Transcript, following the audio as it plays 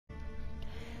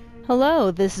Hello,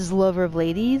 this is Lover of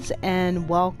Ladies, and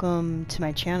welcome to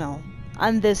my channel.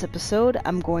 On this episode,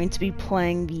 I'm going to be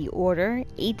playing The Order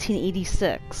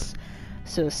 1886.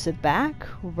 So sit back,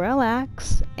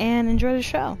 relax, and enjoy the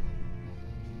show.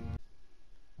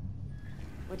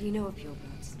 What do you know of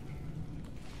purebloods?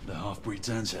 The half-breed's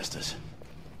ancestors.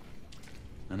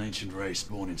 An ancient race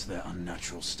born into their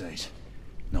unnatural state.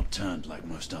 Not turned like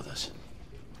most others.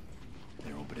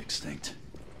 They're all but extinct.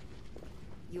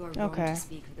 You are wrong Okay. to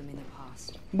speak of them in the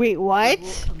past. Wait, They what?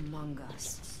 walk among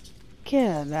us.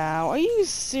 Get out. Are you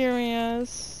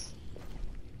serious?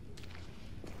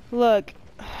 Look,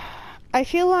 I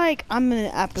feel like I'm in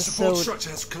an Support episode structure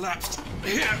has collapsed.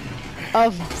 Here.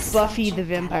 of Buffy the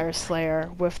Vampire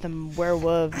Slayer with the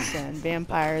werewolves and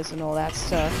vampires and all that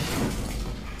stuff.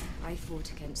 I fought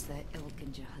against their ilk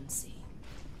in Jahansi.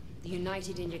 The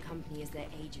United India Company is their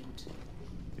agent.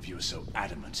 If you were so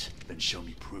adamant, then show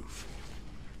me proof.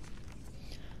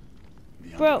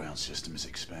 The Bro. underground system is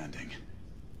expanding.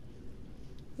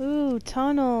 Ooh,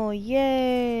 tunnel,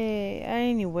 yay.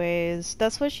 Anyways,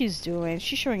 that's what she's doing.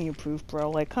 She's showing you proof,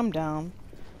 bro. Like, calm down.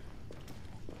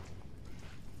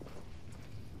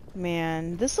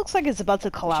 Man, this looks like it's about to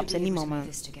We should collapse be any able to move moment.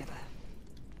 this together.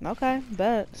 Okay,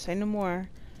 bet. Say no more.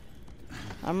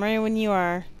 I'm ready when you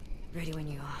are. Ready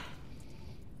when you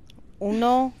are.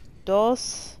 Uno,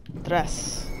 dos,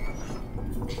 tres.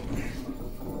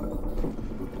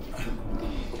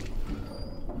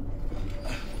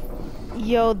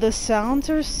 Yo, the sounds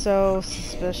are so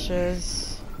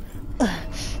suspicious.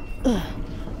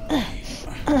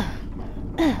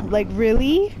 Like,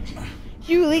 really?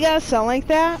 You really gotta sound like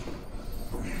that?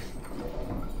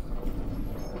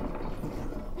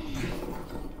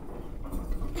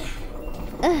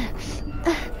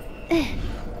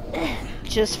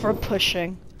 Just for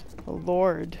pushing.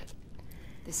 Lord.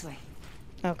 This way.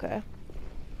 Okay.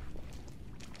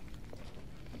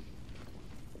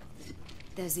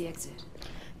 There's the exit.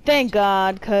 Thank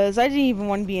God, cause I didn't even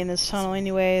want to be in this tunnel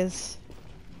anyways.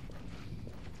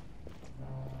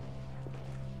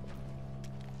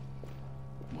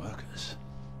 Workers.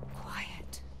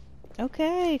 Quiet.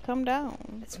 Okay, calm down.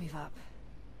 Let's move up.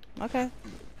 Okay.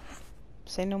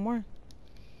 Say no more.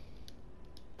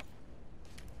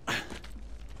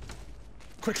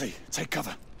 Quickly, take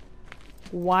cover.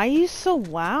 Why are you so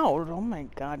loud? Oh my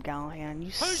God, Gallahan, you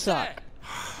suck.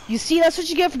 You see, that's what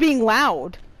you get for being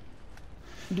loud.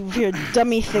 With your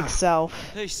dummy thick self.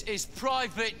 This is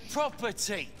private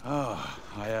property. Oh,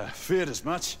 I feared as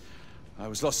much. I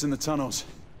was lost in the tunnels.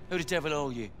 Who the devil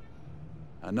are you?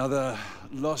 Another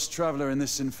lost traveler in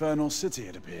this infernal city,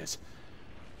 it appears.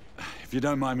 If you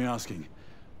don't mind me asking,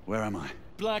 where am I?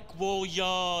 Blackwall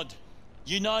Yard.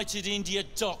 United India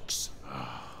Docks.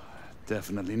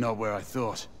 Definitely not where I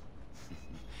thought.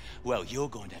 Well, you're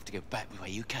going to have to go back the way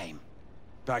you came.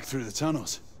 Back through the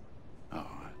tunnels. Oh,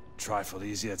 a trifle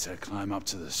easier to climb up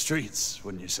to the streets,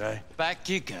 wouldn't you say? Back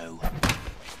you go.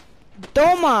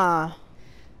 Toma!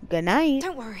 Good night.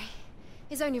 Don't worry.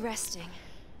 He's only resting.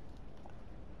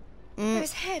 Though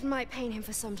his head might pain him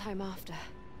for some time after.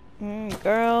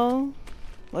 Girl.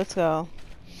 Let's go.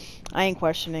 I ain't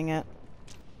questioning it.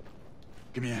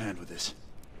 Give me a hand with this.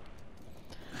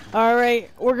 Alright,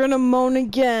 we're gonna moan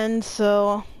again,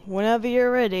 so whenever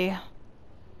you're ready.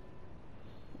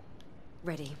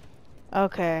 Ready.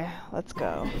 Okay, let's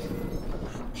go.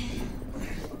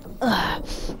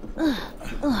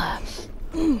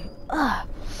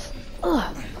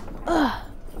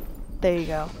 There you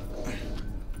go.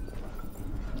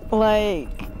 Like,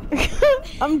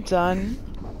 I'm done.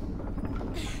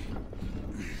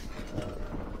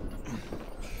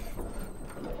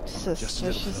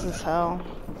 Suspicious as hell.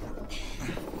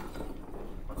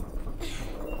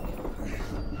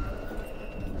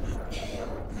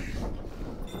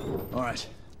 All right,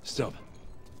 stop.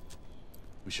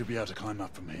 We should be able to climb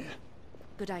up from here.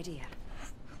 Good idea.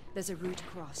 There's a route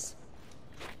across.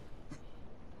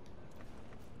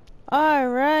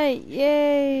 Alright,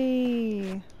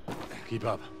 yay! Keep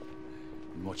up.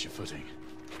 And watch your footing.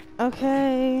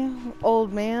 Okay,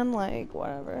 old man, like,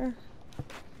 whatever.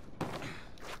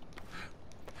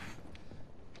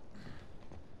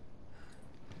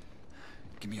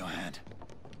 Give me your hand.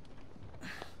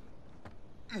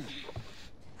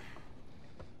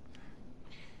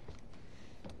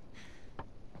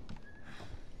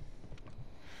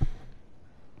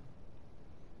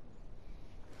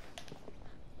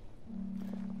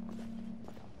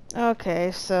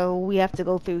 Okay, so we have to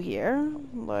go through here?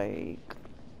 Like...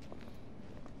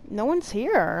 No one's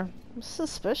here. I'm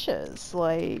suspicious.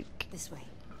 Like... This way.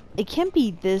 It can't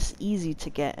be this easy to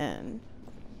get in.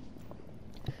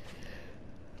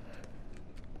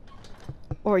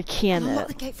 Or can Unlock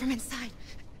the it? gate from inside.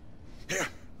 Here,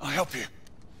 I'll help you.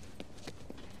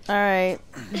 Alright,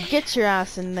 get your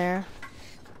ass in there.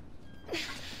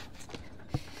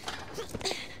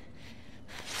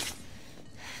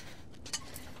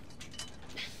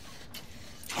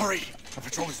 Hurry! A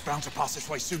patrol is bound to pass this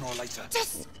way sooner or later.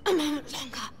 Just a moment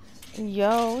longer.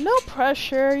 Yo, no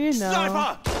pressure, you know.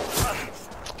 Sniper!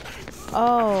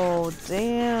 Oh,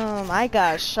 damn. I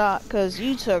got shot because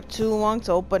you took too long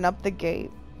to open up the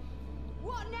gate.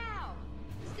 What now?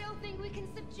 Still think we can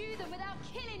subdue them without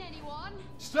killing anyone?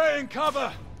 Stay in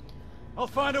cover! I'll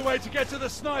find a way to get to the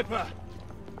sniper.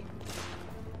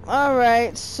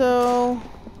 Alright, so...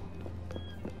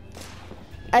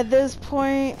 At this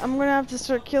point, I'm gonna have to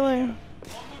start killing.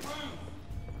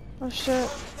 Oh shit.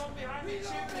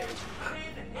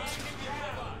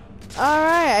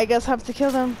 Alright, I guess I have to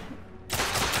kill them.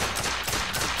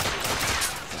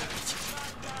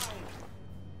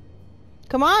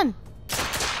 Come on!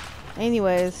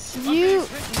 Anyways, you...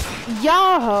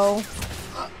 Yahoo!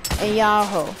 And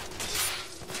Yahoo.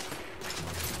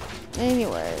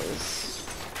 Anyways.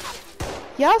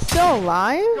 Y'all still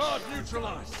alive? Guard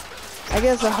neutralized. I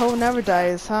guess a hoe never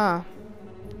dies, huh?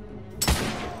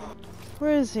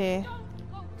 Where is he?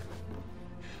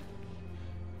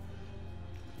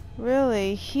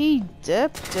 Really? He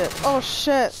dipped it. Oh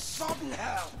shit.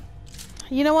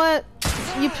 You know what?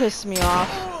 You pissed me off.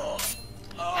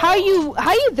 How you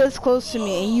this close to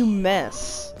me and you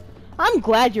miss? I'm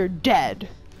glad you're dead.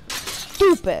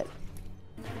 Stupid.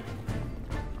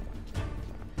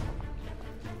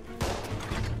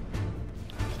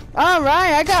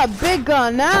 Alright, I got a big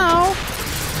gun now.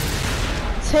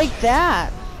 Take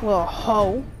that, little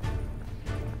hoe.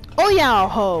 Oh y'all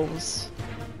hoes.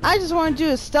 I just want to do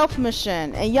a stealth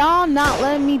mission, and y'all not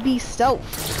letting me be stealth.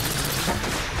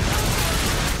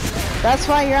 That's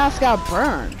why your ass got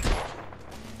burned.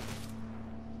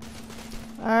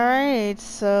 Alright,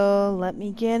 so let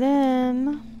me get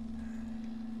in.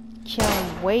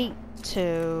 Can't wait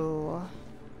to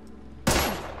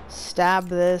stab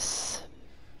this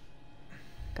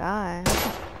guy.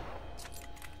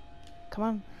 Come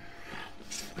on.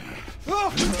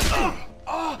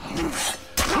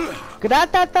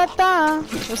 Gra-da-da-da.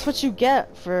 That's what you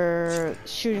get for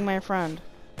shooting my friend.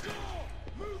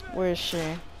 Where is she?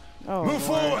 Oh, Move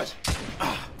Lord.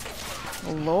 forward!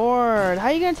 Lord, how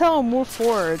you gonna tell him move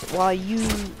forward while you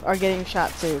are getting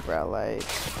shot too, bro? Like,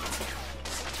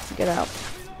 get out.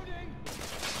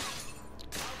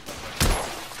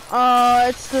 Oh,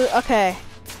 it's the okay.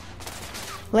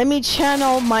 Let me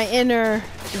channel my inner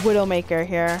Widowmaker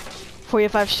here.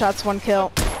 45 shots, 1 kill.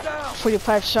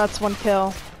 45 shots, 1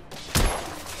 kill.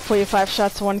 45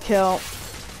 shots, 1 kill.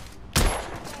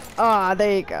 Ah,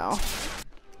 there you go.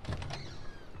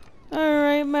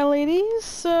 Alright, my ladies,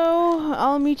 so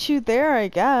I'll meet you there, I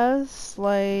guess.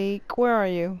 Like, where are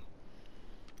you?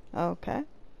 Okay.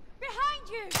 Behind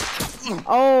you!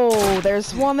 Oh,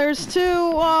 there's one, there's two.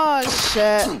 Oh,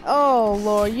 shit. Oh,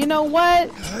 Lord. You know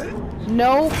what?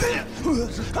 Nope.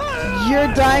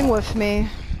 You're dying with me.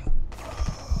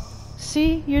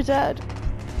 See? You're dead.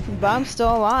 But I'm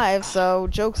still alive, so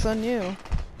joke's on you.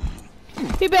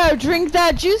 You better drink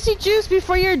that juicy juice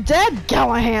before you're dead,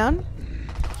 Gallahan.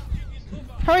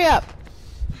 Hurry up.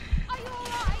 Are you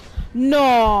alright?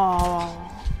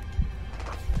 No.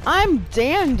 I'm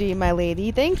dandy, my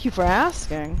lady. Thank you for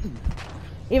asking.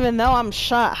 Even though I'm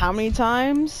shot how many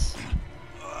times?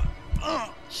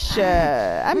 Shit.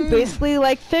 I'm basically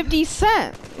like 50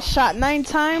 Cent. Shot 9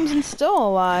 times and still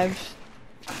alive.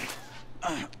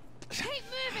 Keep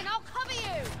moving, I'll cover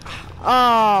you!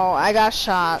 Oh, I got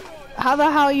shot. How the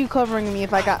hell are you covering me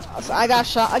if I got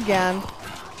shot again?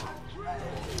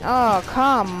 Oh,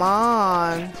 come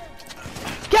on.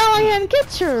 Gallahan,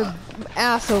 get your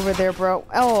ass over there, bro.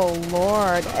 Oh,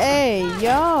 Lord. Hey,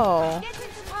 yo. Get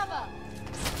into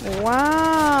cover!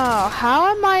 Wow. How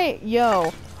am I?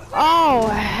 Yo. Oh,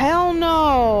 hell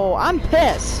no. I'm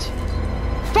pissed.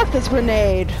 Fuck this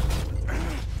grenade.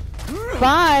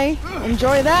 Bye.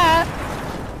 Enjoy that.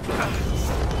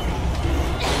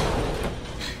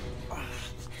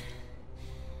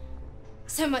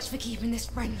 So much for keeping this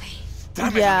friendly.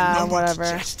 Damn it, Yeah, no need to whatever.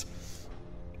 jest.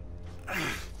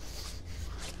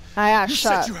 I got You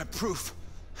shot. said you had proof.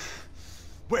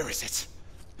 Where is it?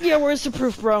 Yeah, where's the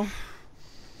proof, bro?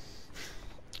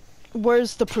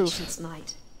 Where's the proof? Patience,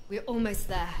 Knight. We're almost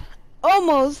there.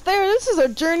 Almost there. This is a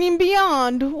journey and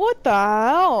beyond. What the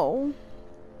hell?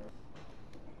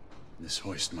 This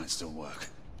hoist might still work.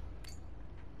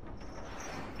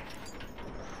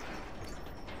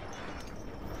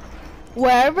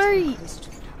 Wherever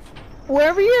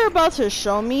Wherever you're about to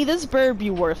show me, this better be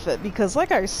worth it, because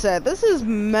like I said, this is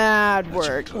mad That should be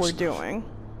work close we're enough. doing.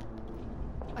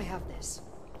 I have this.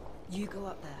 You go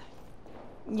up there.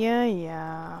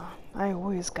 Yeah. I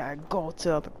always gotta go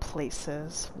to other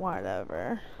places.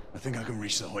 Whatever. I think I can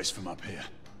reach the hoist from up here.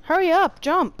 Hurry up,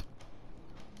 jump.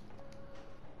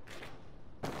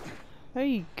 There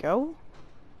you go.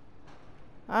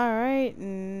 Alright,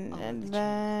 and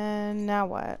then now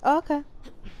what? Okay.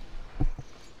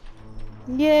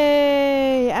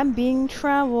 Yay! I'm being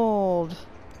traveled.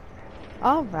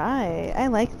 Alright, I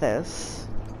like this.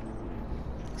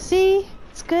 See?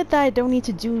 It's good that I don't need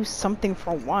to do something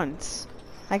for once.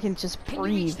 I can just Can you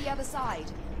breathe. reach the other side?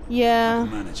 Yeah.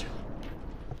 Manage.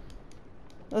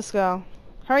 Let's go.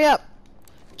 Hurry up!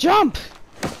 Jump!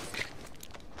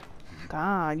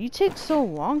 God, you take so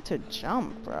long to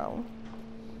jump, bro.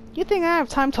 You think I have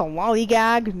time to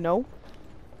lollygag? No.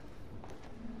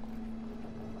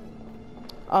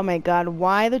 Oh my god,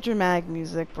 why the dramatic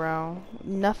music, bro?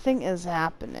 Nothing is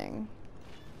happening.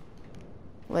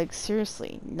 Like,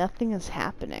 seriously, nothing is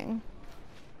happening.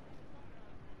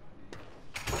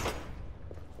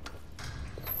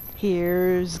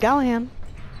 Here's Gallahan.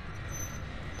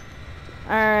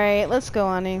 Alright, let's go,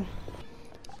 honey.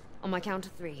 On my count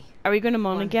of 3. Are we gonna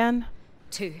moan 1, again?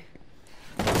 2.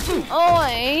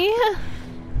 Oi!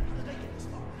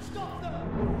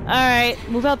 Alright,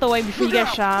 move out the way before you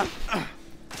get shot.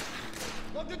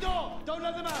 Lock the door! Don't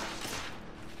let them out!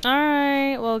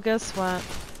 Alright, well, guess what?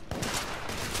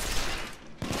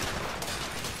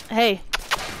 Hey,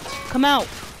 come out!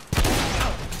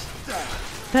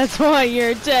 That's why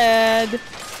you're dead!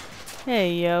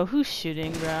 Hey, yo, who's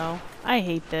shooting, bro? I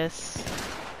hate this.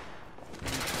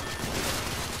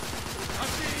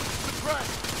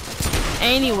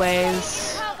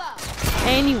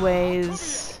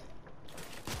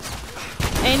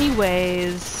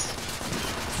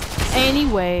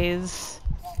 Anyways.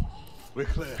 We're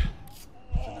clear.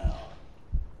 For now.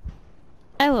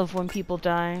 I love when people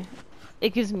die. It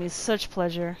gives me such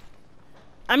pleasure.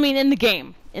 I mean, in the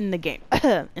game. In the game.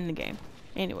 In the game.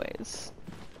 Anyways.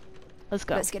 Let's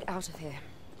go. Let's get out of here.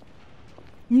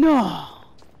 No!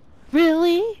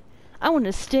 Really? I want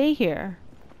to stay here.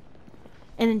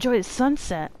 And enjoy the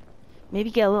sunset.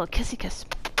 Maybe get a little kissy kiss.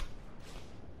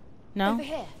 No? Over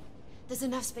here. There's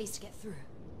enough space to get through.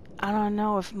 I don't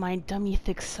know if my dummy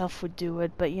thick self would do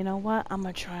it, but you know what? I'm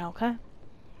gonna try, okay?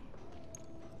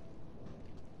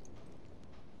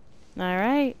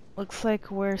 Alright. Looks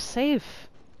like we're safe.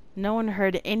 No one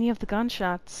heard any of the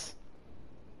gunshots.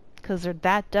 'Cause they're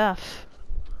that deaf.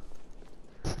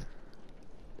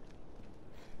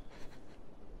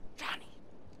 Rani,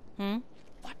 Hmm?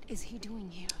 what is he doing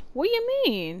here? What do you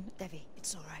mean? Devi,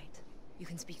 it's alright. You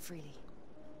can speak freely.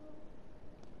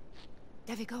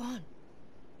 Devi, go on.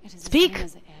 It is Speak! the same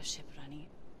as the airship, Rani.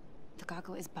 The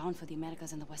cargo is bound for the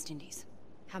Americas and the West Indies.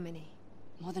 How many?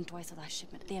 More than twice the last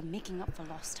shipment. They are making up for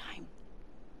lost time.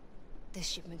 This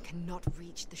shipment cannot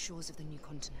reach the shores of the new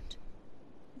continent.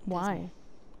 Why?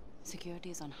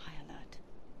 Security is on high alert.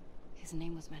 His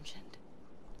name was mentioned.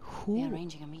 They're Who?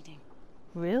 arranging a meeting.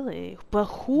 Really? But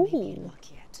Maybe who?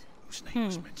 luck yet. Whose name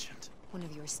was mentioned? One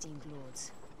of your esteemed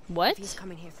lords. What? If he's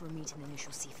coming here for a meeting, then you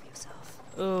shall see for yourself.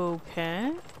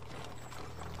 Okay.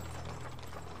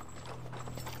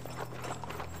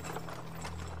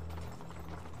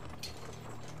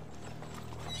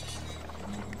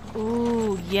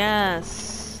 Ooh,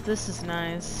 yes. This is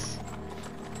nice.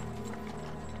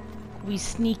 We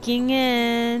sneaking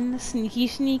in. Sneaky,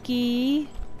 sneaky.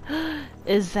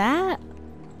 Is that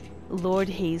Lord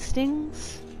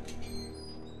Hastings?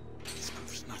 This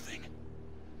proves nothing.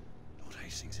 Lord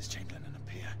Hastings is Chamberlain and a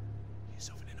peer. He is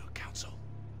of an inner council.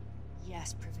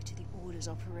 Yes, privy to the Order's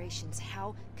operations.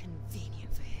 How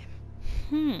convenient for him.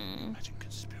 Imagine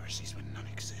conspiracies when none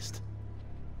exist.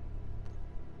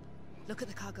 Look at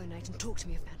the cargo night and talk to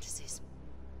me of fantasies.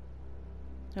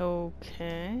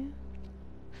 Okay.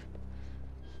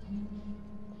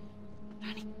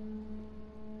 रानी,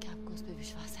 क्या आपको उस पे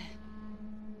विश्वास है?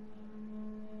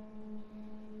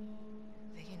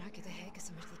 वही ना कहते हैं कि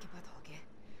समझने की बात होगी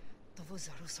तो वो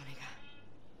जरूर सुनेगा.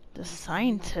 The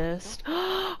scientist.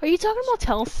 Are you talking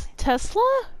about Tesla?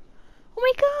 Oh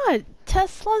my god,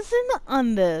 Tesla's in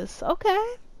on this. Okay.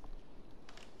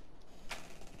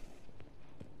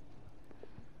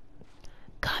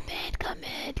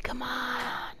 Come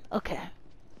on. Okay.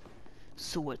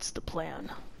 So what's the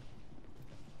plan?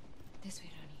 This way,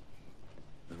 Rani.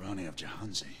 The Rani of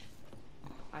Jahansi,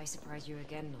 I surprise you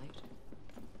again, Knight.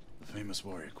 the famous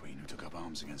warrior queen who took up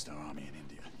arms against our army in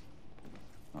India.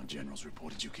 Our generals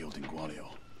reported you killed in Gwalior.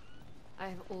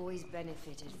 I've always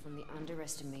benefited from the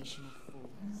underestimation of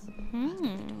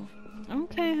fools.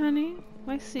 Okay, honey.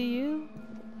 I see you.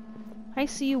 I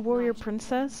see you, warrior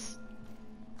princess.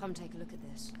 Come take a look at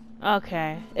this.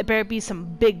 Okay. It better be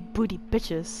some big booty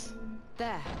bitches.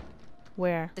 There.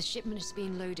 Where? The shipment is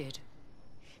being loaded.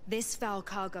 This foul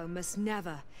cargo must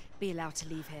never be allowed to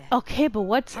leave here. Okay, but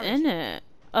what's in it?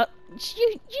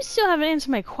 You still haven't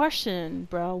answered my question,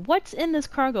 bro. What's in this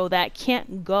cargo that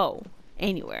can't go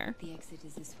anywhere? The exit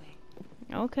is this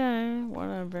way. Okay,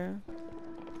 whatever.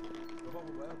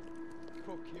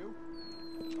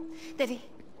 Devi,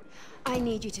 I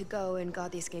need you to go and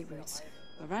guard the escape routes.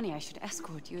 But Rani, I should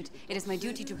escort you. It is my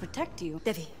duty to protect you.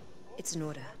 Devi, it's an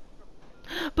order.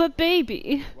 But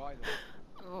baby,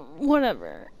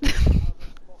 whatever.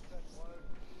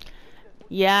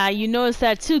 Yeah, you noticed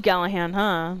that too, Gallahan,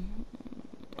 huh?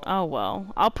 Oh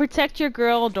well. I'll protect your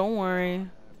girl, don't worry.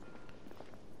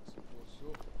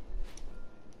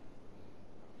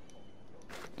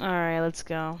 Alright, let's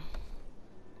go.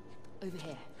 Over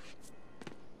here.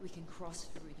 We can cross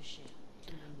through the ship.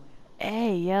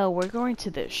 Hey, yo, we're going to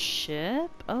the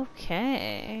ship?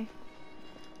 Okay.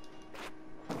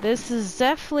 This is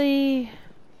definitely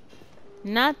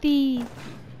not the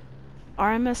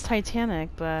RMS Titanic,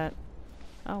 but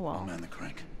oh well. I'll man the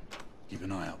crank. Keep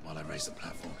an eye out while I raise the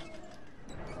platform.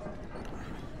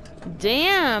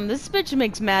 Damn, this bitch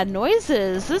makes mad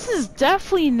noises. This is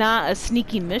definitely not a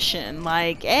sneaky mission.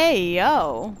 Like, hey,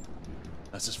 yo.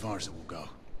 That's as far as it will go.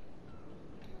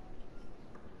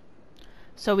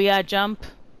 So we gotta jump.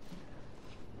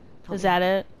 Is that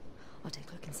it? I'll take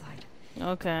a look inside.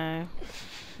 Okay.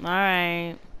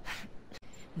 Alright.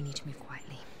 We need to move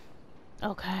quietly.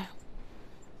 Okay.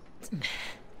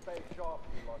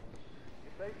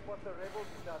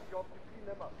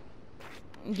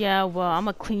 Yeah, well, I'm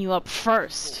gonna clean you up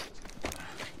first.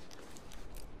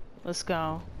 Let's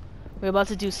go. We're about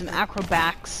to do some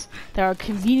acrobats that are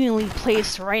conveniently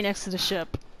placed right next to the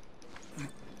ship.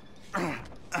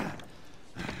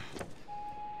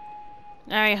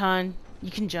 Alright, hon.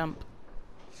 You can jump.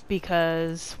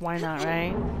 Because, why not,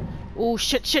 right? Oh,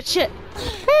 shit, shit, shit!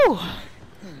 Whew!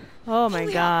 Oh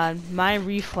my god. My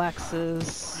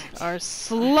reflexes are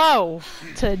slow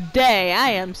today.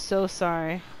 I am so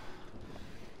sorry.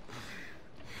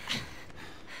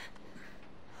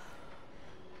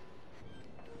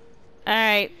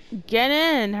 Alright, get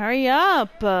in. Hurry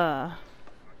up.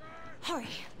 Hurry.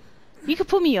 You can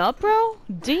put me up, bro?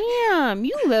 Damn,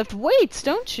 you lift weights,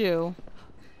 don't you?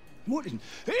 Morton,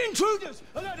 intruders!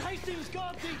 Alert Hastings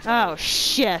guard detail! Oh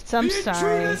shit, I'm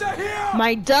sorry. Intruders are here!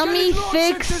 My dummy Get his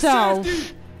fake lordship to self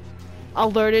safety!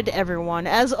 alerted everyone,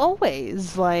 as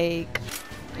always. Like,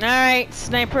 alright,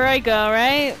 sniper I go,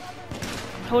 right?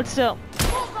 Hold still.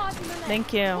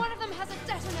 Thank you. One of them has a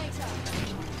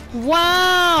detonator.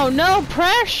 Wow, no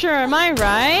pressure, am I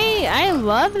right? I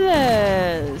love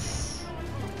this.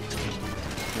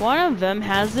 One of them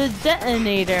has a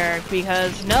detonator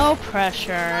because no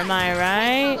pressure, am I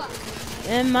right?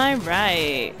 Am I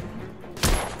right?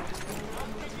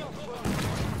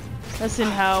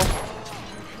 Listen, ho.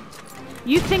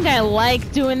 You think I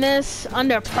like doing this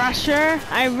under pressure?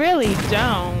 I really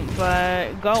don't,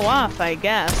 but go off, I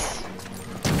guess.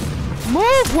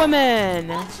 Move, woman!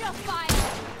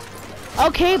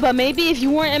 Okay, but maybe if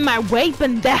you weren't in my way,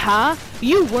 pendeja,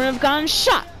 you wouldn't have gotten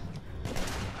shot.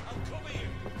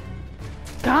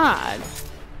 God.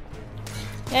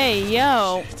 Hey,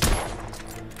 yo.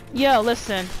 Yo,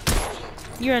 listen.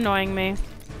 You're annoying me.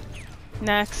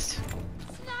 Next.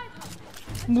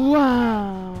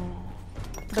 Wow.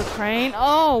 The crane?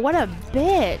 Oh, what a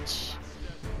bitch.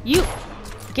 You.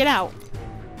 Get out.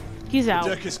 He's out.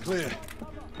 The deck is clear.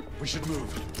 We should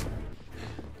move.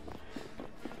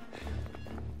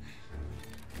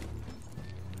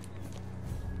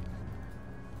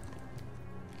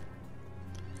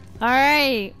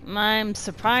 Alright. I'm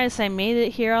surprised I made it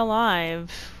here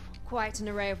alive. Quite an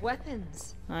array of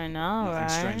weapons. I know, Nothing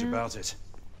right? strange about it.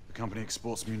 The company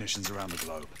exports munitions around the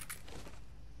globe.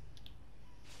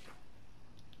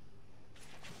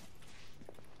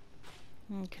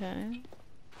 Okay.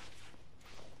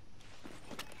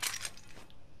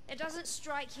 It doesn't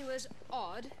strike you as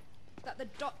odd that the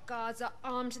dock guards are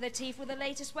armed to the teeth with the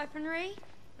latest weaponry?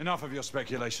 Enough of your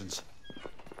speculations.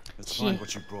 Let's find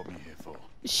what you brought me here for.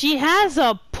 She has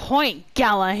a point,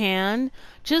 Gallahan.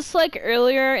 Just like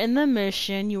earlier in the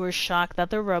mission, you were shocked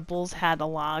that the rebels had a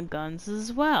lot of guns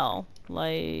as well.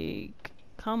 Like,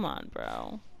 come on,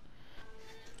 bro.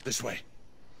 This way.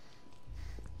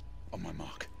 On my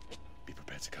mark. Be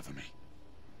prepared to cover me.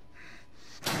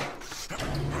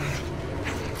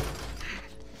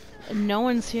 No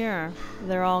one's here.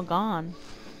 They're all gone.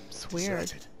 It's weird.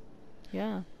 Deserted.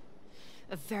 Yeah.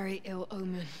 A very ill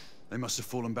omen. They must have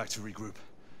fallen back to regroup.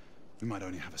 We might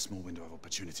only have a small window of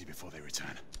opportunity before they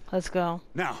return. Let's go.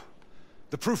 Now,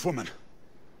 the proof woman.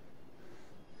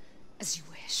 As you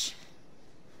wish.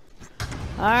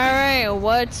 Alright,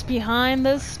 what's behind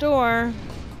this door?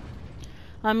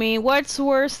 I mean, what's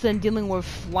worse than dealing with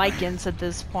lichens at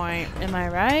this point? Am I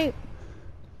right?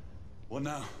 What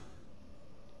now?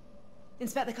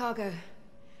 Inspect the cargo.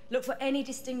 Look for any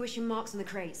distinguishing marks on the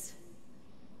crates.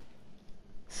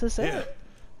 Is this it? Yeah,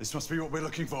 this must be what we're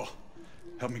looking for.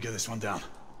 Help me get this one down.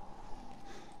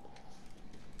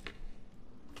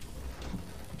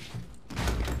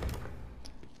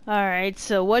 Alright,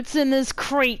 so what's in this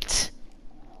crate?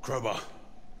 Crowbar.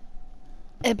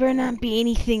 It better not be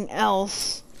anything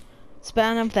else. It's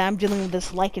bad enough that I'm dealing with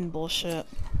this lichen bullshit.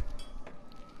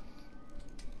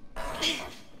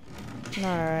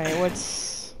 Alright,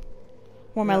 what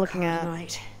am I looking at?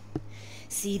 Night.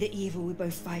 See the evil we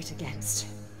both fight against.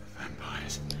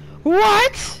 Vampires.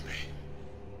 What?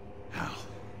 How?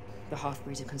 The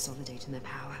half-breeds are consolidating their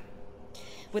power.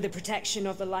 With the protection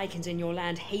of the lichens in your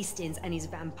land, Hastings and his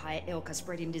vampire ilk are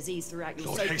spreading disease throughout your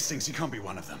Lord soul. Hastings, he can't be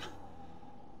one of them.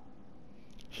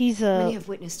 He's Many have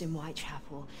witnessed in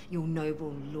Whitechapel your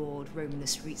noble lord roam the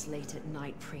streets late at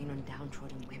night, preying on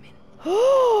downtrodden women.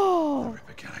 Oh.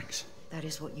 Ripper gangs. That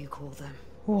is what you call them.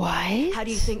 What? How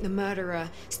do you think the murderer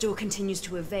still continues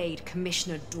to evade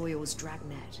Commissioner Doyle's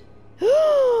dragnet?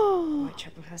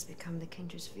 Whitechapel has become the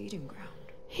Kindred's feeding ground.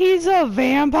 He's a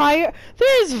vampire.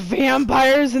 There's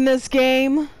vampires in this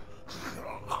game.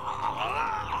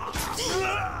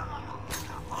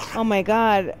 Oh my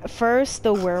god. First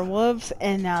the werewolves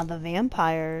and now the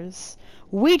vampires.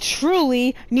 We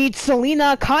truly need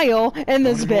Selina Kyle in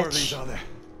this How many more of bitch. these are there?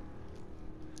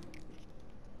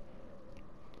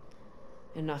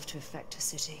 Enough to affect a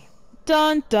city.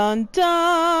 Dun dun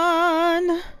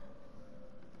dun.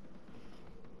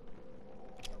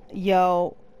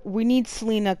 Yo, we need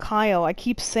Selina Kyle. I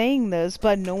keep saying this,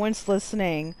 but no one's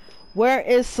listening. Where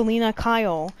is Selina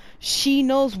Kyle? She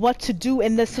knows what to do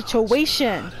in this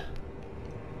situation.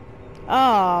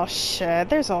 Oh shit,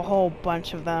 there's a whole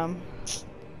bunch of them.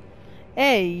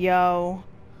 Hey yo.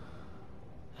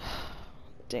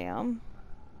 Damn.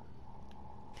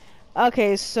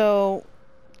 Okay, so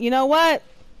you know what?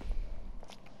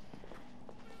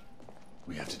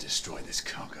 We have to destroy this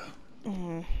cargo.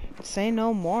 Say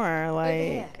no more, Over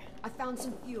here. like. I found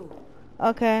some fuel.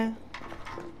 Okay.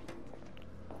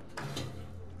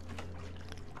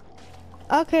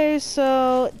 Okay,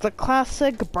 so the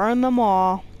classic burn them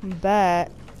all.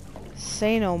 Bet.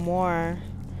 Say no more.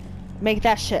 Make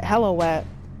that shit hella wet.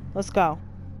 Let's go.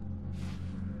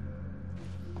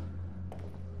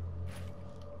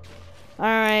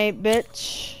 Alright,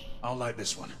 bitch. I'll light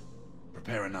this one.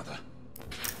 Prepare another.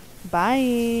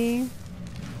 Bye.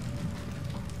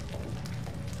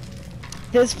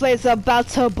 This place about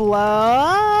to blow.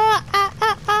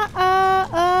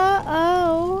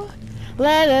 Oh.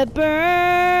 Let it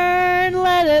burn.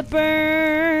 Let it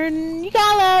burn. You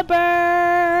gotta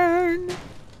burn.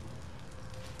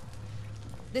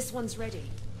 This one's ready.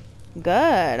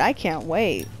 Good. I can't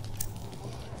wait.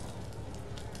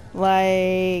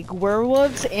 Like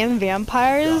werewolves and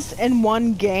vampires in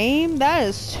one game? That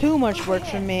is too much work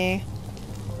for me.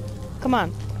 Come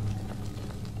on.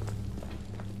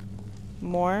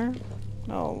 More?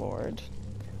 Oh lord.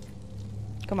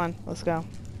 Come on, let's go.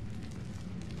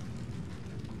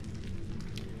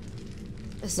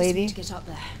 Let's Lady? just need to get up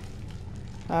there.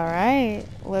 Alright,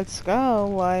 let's go.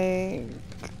 Like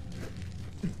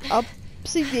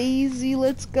upsy daisy,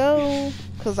 let's go.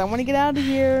 Cause I wanna get out of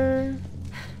here.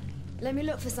 Let me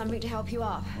look for something to help you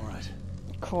up. All right.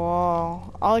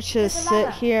 Cool. I'll just There's a sit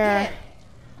ladder. here. Here.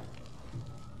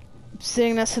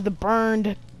 Sitting next to the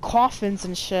burned coffins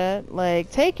and shit.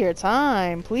 Like, take your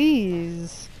time,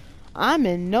 please. I'm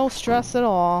in no stress at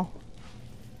all.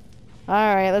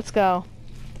 Alright, let's go.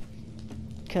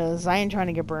 Cause I ain't trying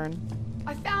to get burned.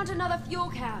 I found another fuel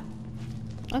can.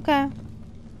 Okay.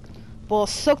 Well,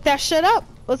 soak that shit up.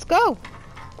 Let's go.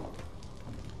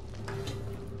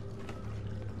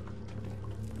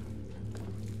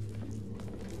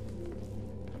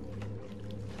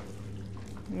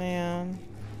 Man.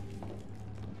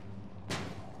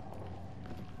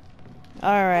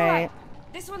 Alright.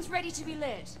 This one's ready to be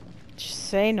lit.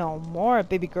 Say no more,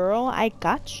 baby girl. I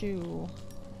got you.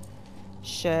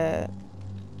 Shit.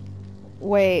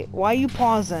 Wait, why are you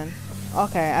pausing?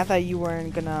 Okay, I thought you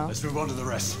weren't gonna. Let's move on to the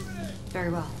rest.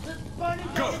 Very well.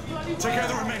 Go! Take care of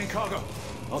the remaining cargo.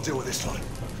 I'll deal with this one.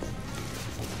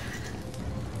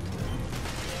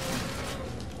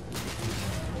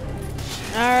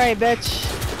 Alright, bitch.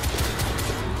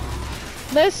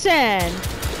 Listen,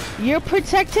 you're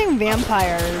protecting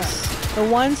vampires. The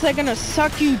ones that are gonna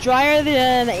suck you drier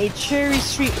than a Cherry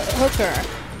Street hooker.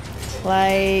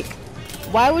 Like,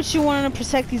 why would you want to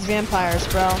protect these vampires,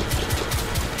 bro?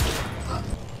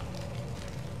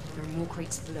 There are more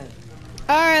crates below.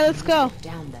 Alright, let's go.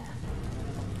 Down there.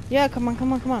 Yeah, come on,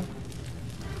 come on, come on.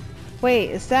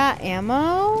 Wait, is that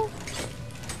ammo?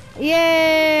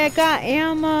 Yay, I got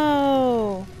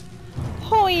ammo.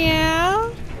 Oh, yeah.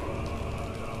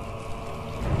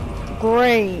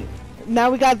 Great. Now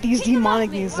we got these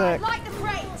demonic music. Like the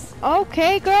crates.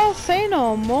 Okay, girl, say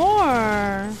no more.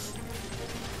 I'm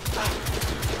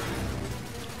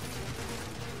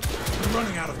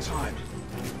running out of time.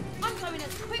 I'm going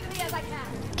as quickly as I can.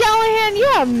 Callahan, you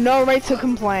have no right to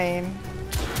complain.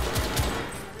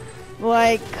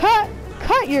 Like, cut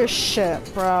your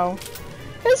shit, bro.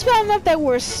 It's bad enough that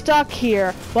we're stuck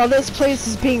here while this place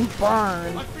is being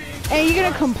burned. And you're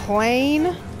gonna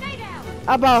complain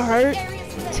about her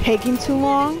taking too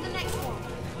long?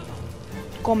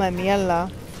 Come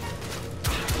mierda.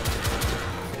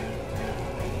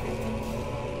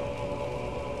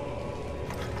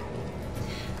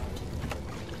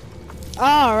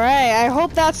 Alright, I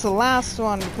hope that's the last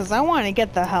one because I want to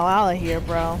get the hell out of here,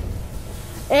 bro.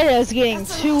 It is getting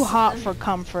too hot for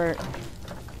comfort.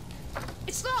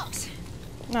 It's locked.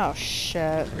 Oh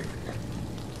shit.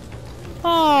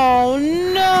 Oh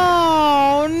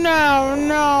no,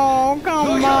 no,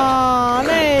 come on.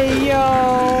 Hey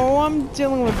yo, I'm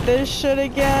dealing with this shit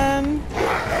again.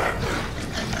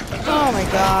 Oh my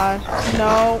god.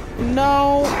 No,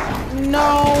 no,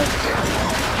 no.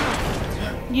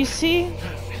 You see,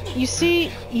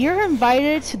 you're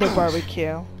invited to the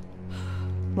barbecue.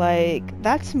 Like,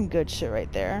 that's some good shit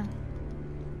right there.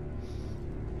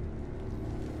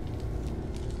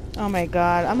 Oh my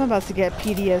god, I'm about to get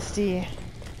PTSD.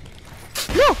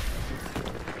 No!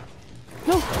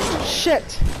 No!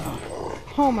 Shit!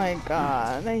 Oh my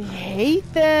god, I hate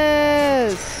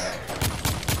this!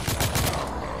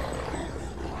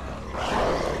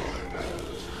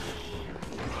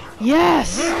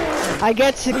 Yes! I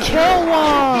get to kill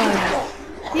one!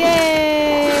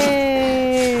 Yay!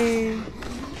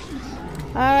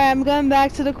 Alright, I'm going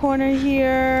back to the corner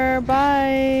here.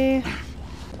 Bye!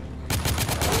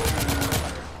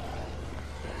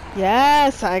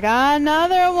 Yes, I got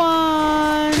another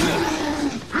one!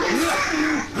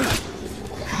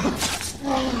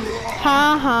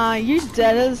 Haha, you're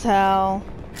dead as hell.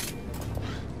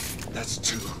 That's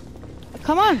two.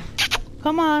 Come on!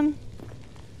 Come on!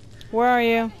 Where are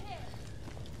you?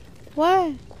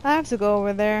 What? I have to go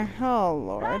over there. Oh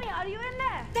lord. Ronnie, are you in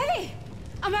there? Daddy!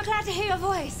 I'm not glad to hear your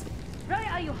voice. Ronnie,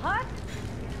 are you hurt?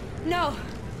 No,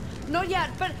 not yet,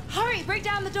 but hurry, break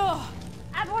down the door.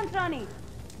 At once, Ronnie.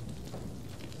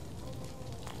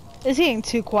 It's getting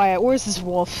too quiet. Where's this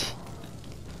wolf?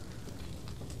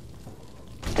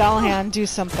 Callahan, do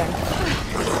something.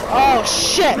 Oh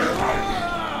shit!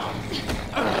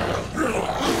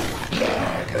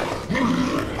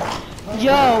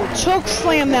 Yo, choke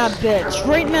slam that bitch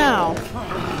right now.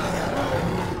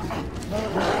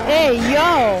 Hey,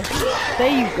 yo.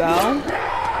 There you go.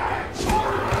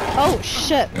 Oh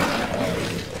shit.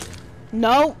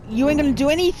 No, you ain't gonna do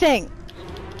anything.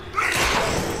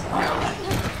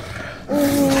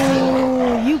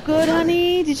 Ooh, you good,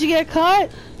 honey? Did you get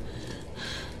cut?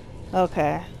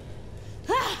 Okay.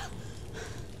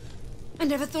 I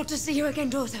never thought to see you again,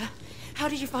 daughter. How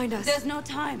did you find us? There's no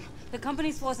time. The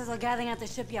company's forces are gathering at the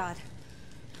shipyard.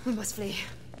 We must flee.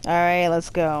 Alright, let's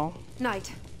go.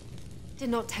 Night. Did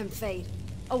not tempt fate.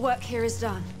 Our work here is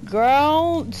done.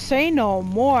 Girl, say no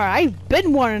more. I've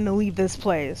been wanting to leave this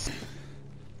place.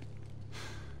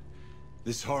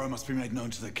 This horror must be made known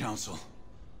to the council.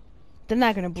 They're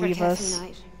not gonna Tread believe carefully, us.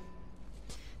 Knight.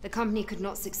 The company could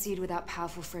not succeed without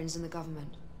powerful friends in the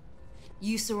government.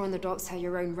 You saw on the docks how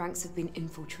your own ranks have been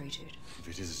infiltrated. If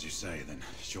it is as you say, then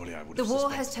surely I would The have war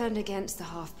suspected. has turned against the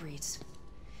half-breeds.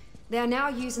 They are now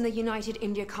using the United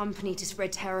India Company to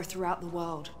spread terror throughout the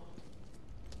world.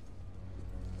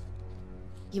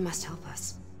 You must help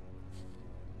us.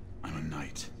 I'm a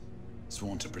knight,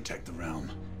 sworn to protect the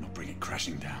realm, not bring it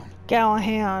crashing down.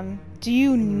 Callahan, do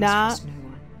you not? Trust no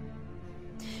one.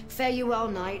 Fare you well,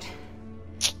 Knight.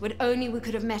 Would only we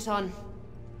could have met on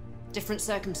different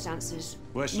circumstances.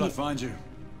 Where should I find you?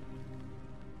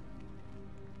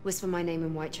 Whisper my name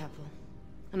in Whitechapel,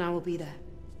 and I will be there.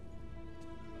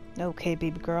 Okay,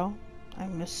 baby girl. I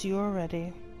miss you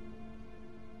already.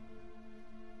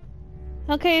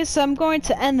 Okay, so I'm going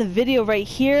to end the video right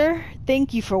here.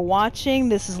 Thank you for watching.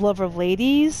 This is Lover of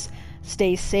Ladies.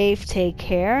 Stay safe, take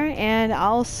care, and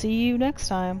I'll see you next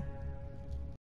time.